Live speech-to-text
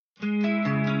Oh,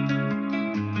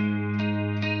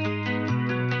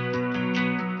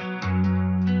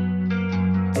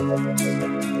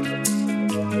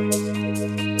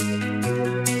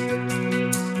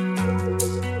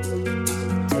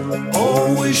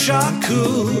 wish I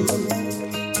could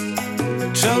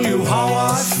tell you how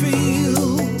I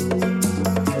feel,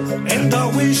 and I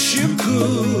wish you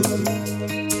could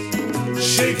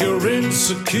shake your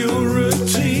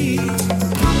insecurity.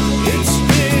 It's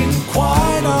been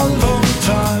quite a long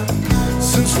time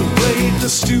since we played the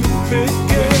stupid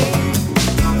game.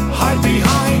 Hide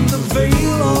behind the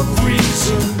veil of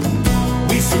reason,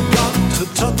 we forgot to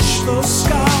touch the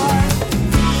sky.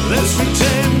 Let's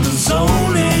pretend there's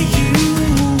only you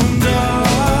and I.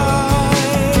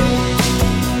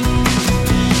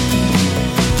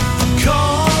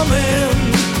 Come and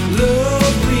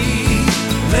love me,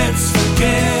 let's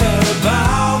forget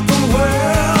about the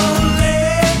world.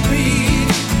 Let me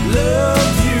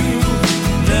love you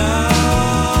now.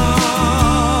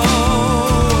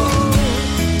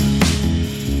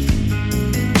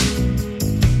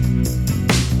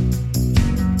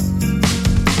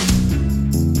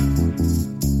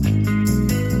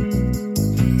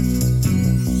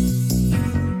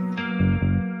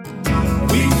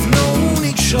 We've known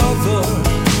each other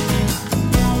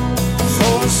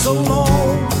for so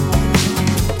long.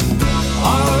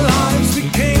 Our lives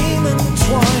became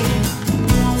entwined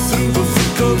through the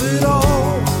thick of it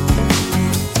all.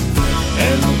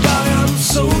 And I am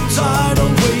so tired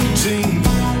of waiting,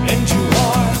 and you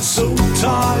are so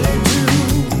tired too.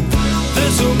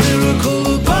 There's a miracle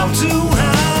about to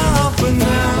happen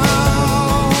now.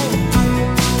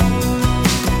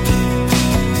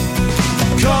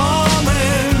 Come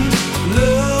and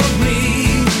love me,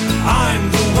 I'm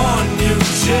the one you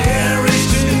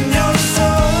cherished in your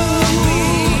soul.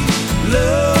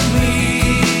 Love me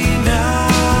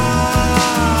now.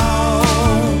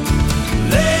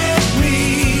 Let me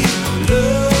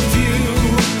love you.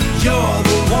 You're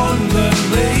the one that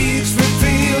makes me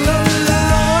feel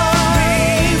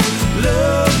alive.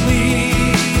 Love me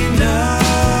now.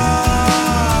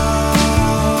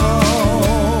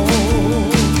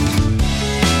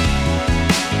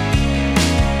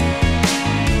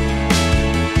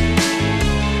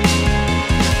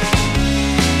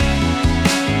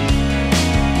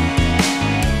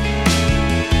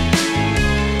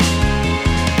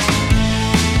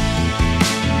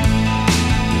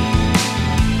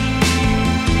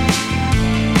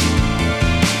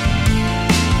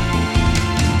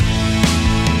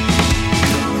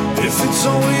 If it's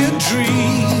only a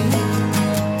dream,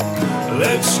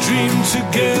 let's dream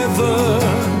together.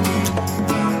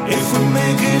 If we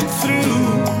make it through,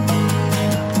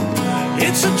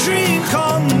 it's a dream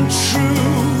come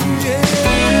true.